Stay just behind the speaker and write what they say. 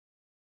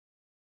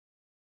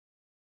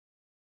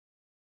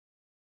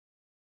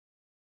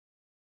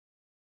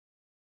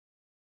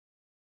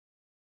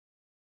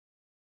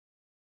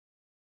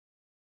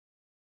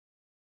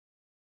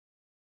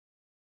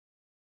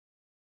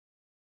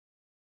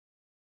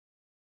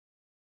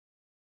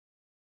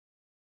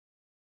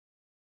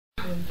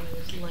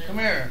Come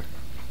here.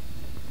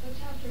 Go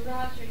talk to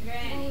Roger and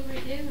Granny. What are we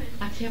doing?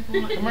 I kept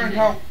wanting Come here and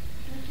talk.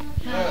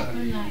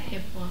 And I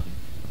kept wanting.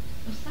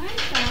 Well, say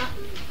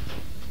something.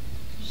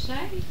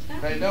 Say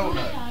something. They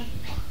donuts.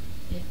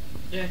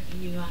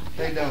 You like.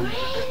 They donuts.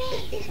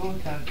 Go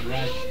and talk to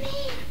Roger.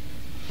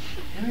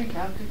 Let me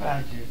talk to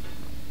Roger.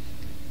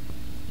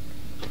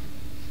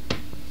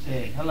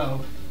 Say hello.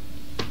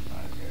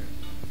 Roger.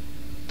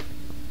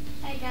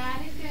 Hey, God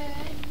is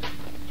good.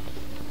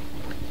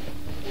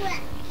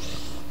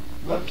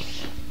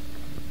 Whoops.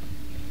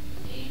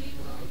 Maybe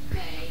we'll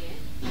say it.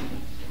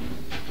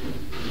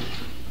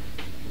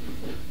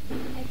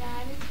 Hey,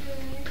 God is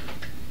good.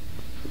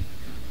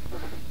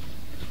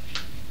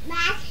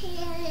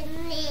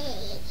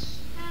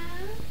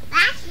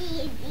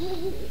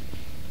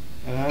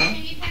 Can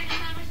you turn the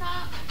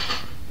somersault?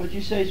 What'd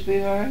you say,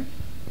 sweetheart?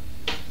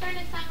 Turn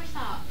the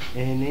somersault.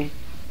 Annie?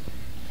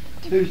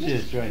 Who's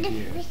this right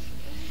here?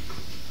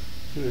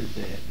 Who is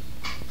that?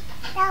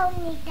 Don't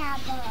need that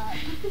bird.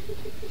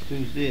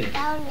 Who's this?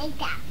 Don't need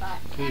that bird.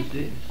 Who's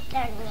this?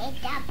 Don't need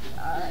that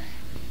bird.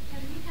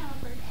 Can you tell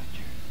her?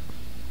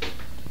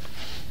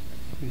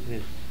 Who's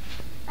this?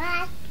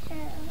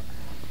 Roger.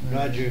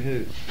 Roger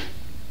who?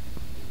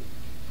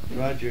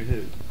 Roger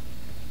who?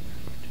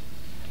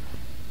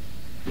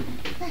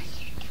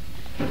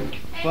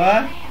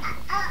 What?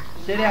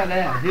 Sit down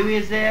now. Who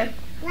is that?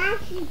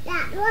 Roger,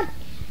 that one.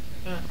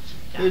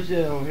 Who's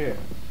that over here?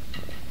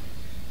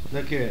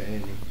 Look here,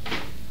 Andy.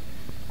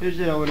 Who's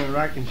that over in the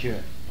rocking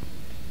chair?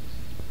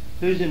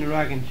 Who's in the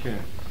rocking chair?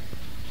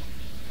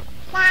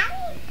 Don't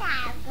need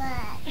that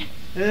bird.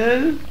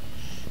 Who?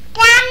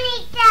 Don't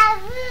need that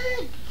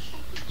bird.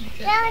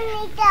 Don't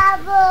need that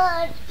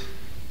bird.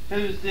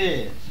 Who's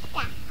this?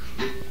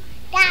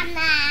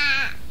 Grandma.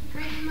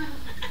 Grandma.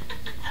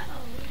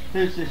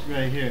 Who's this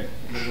right here?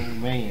 Little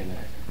old man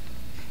there.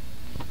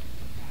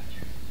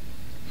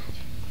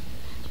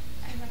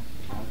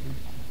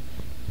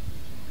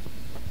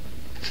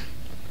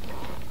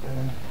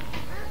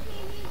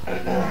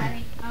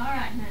 Alright,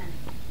 honey.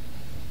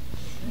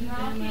 You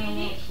all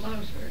finished?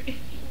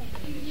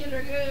 You get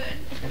her good.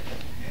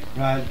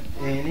 Right,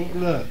 Annie,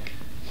 look.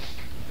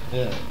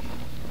 Look.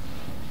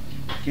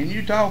 Can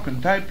you talk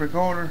in tape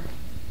recorder?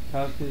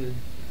 Talk to the...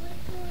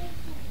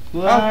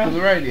 Talk to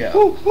the radio. Let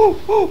her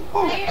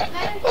hear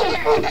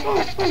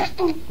us stuff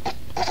so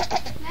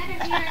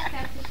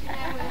she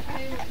knows what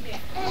to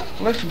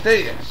do. Listen to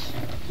this.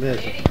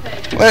 Listen.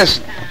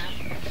 Listen.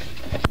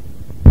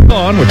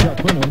 On with Chuck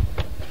Quinlan.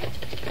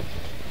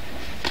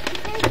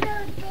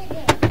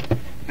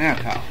 Now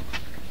talk.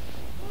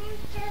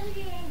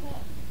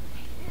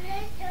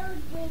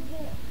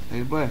 Say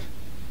a blessing.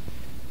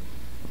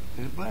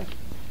 Say a blessing.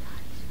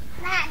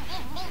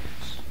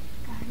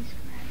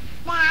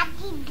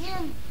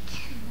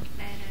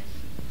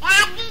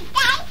 Daddy,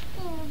 thank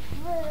you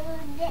for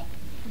the...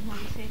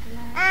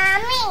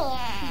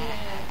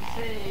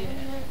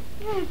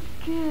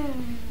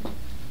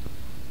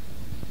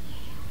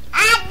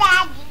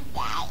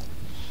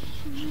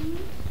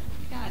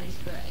 God is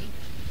great.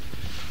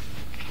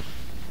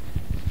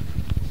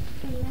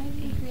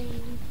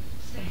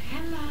 Say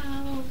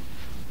hello.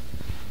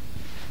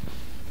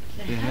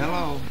 Say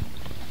hello.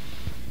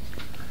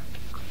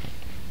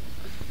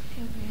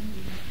 Tell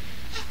Granny.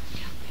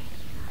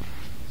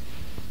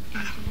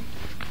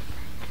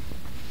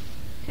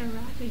 Tell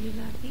Roger you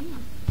love him.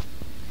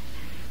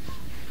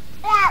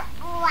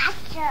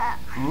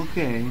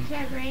 Okay.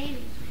 Tell Granny.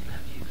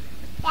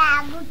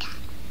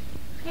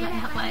 Say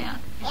that loud.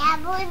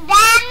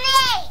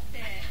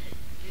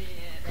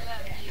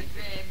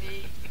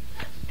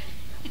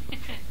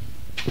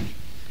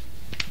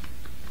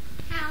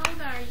 How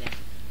old are you?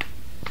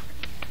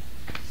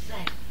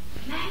 Say,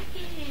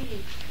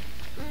 Maggie.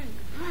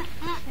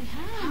 Say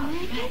hi,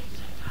 Maggie.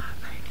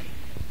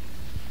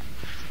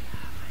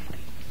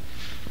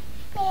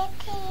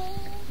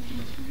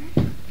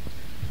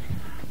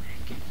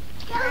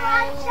 Go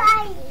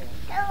outside.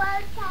 Go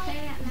outside. Say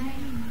that loud.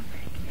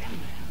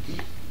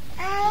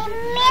 I'm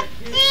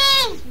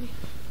missing.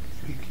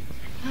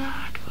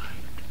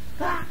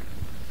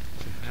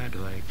 Hi,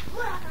 Dwight.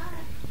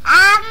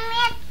 I'm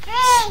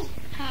missing.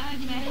 Hi,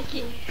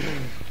 Maggie.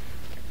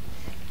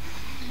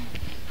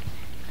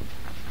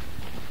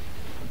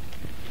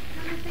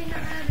 Come and say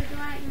hello to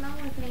Dwight and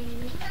Lois,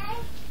 Annie.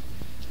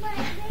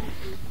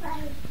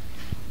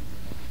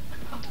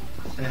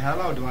 Say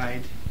hello,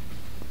 Dwight.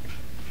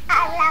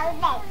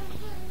 Hello,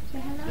 Say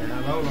hello. Say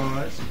hello,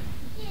 Lois.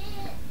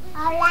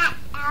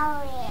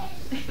 Hello,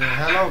 Say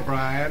hello,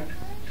 Brian.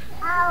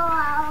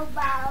 Hello,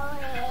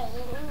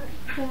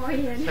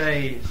 Boyan.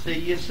 Say, see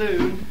you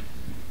soon.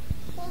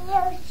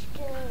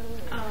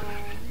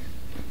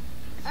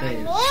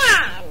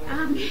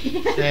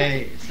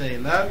 Say, say,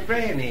 love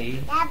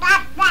Granny.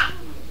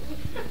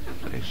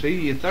 They see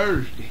you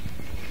Thursday.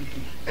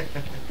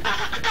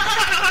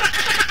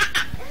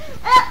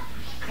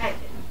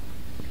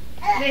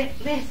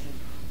 Listen.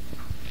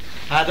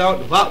 I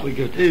don't know what we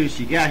gonna do.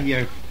 She got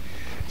here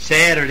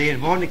Saturday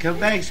and wanted to come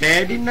back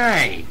Saturday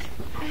night.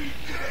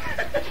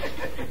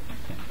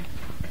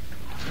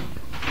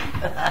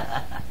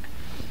 Let's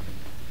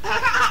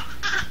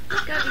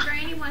go.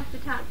 Granny wants to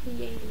talk to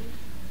you.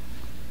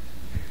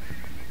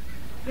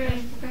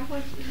 Granny forgot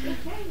what she was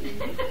telling you.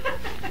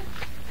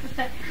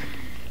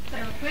 So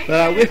quick,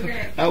 But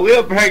Grandpa. I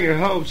will bring her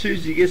home soon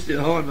as she gets to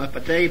hoeing my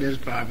potatoes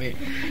for me.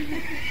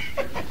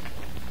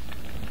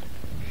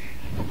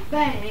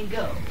 Bang,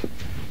 go.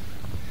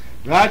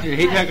 Roger,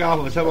 he took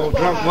off with some old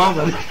drunk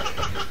woman.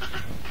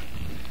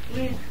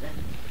 Listen.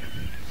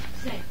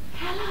 Say,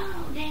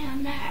 hello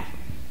down there.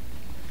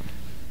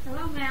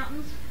 Hello,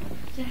 mountains.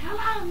 Say,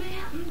 hello,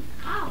 mountains.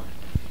 Call it.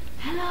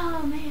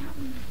 Hello,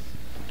 mountains.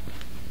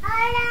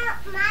 Hello,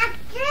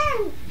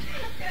 Martin.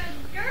 Good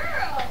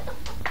girl.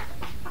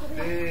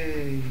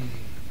 Hey.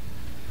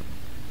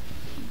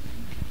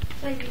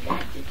 So you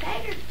got your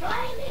taters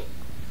flaming?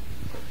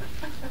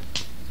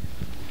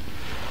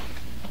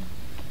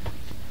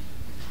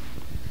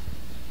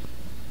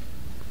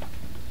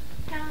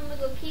 Tell him to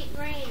go keep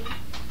Granny.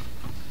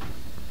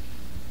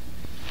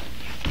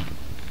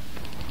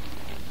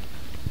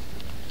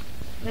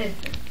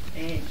 Listen,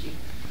 Angie.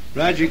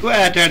 Roger, go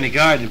out there in the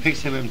garden and pick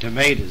some of them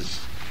tomatoes.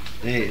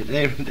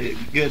 They're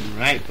good and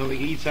ripe, but we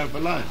can eat some for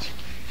lunch.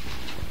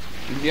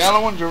 The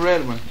yellow ones or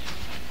red ones?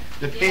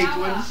 The pink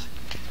Yellow. ones?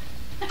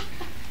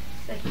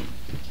 Say,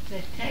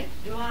 take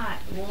Dwight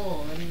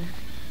one.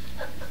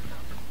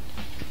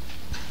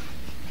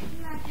 You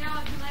like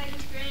yellow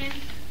tomatoes,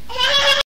 Granny?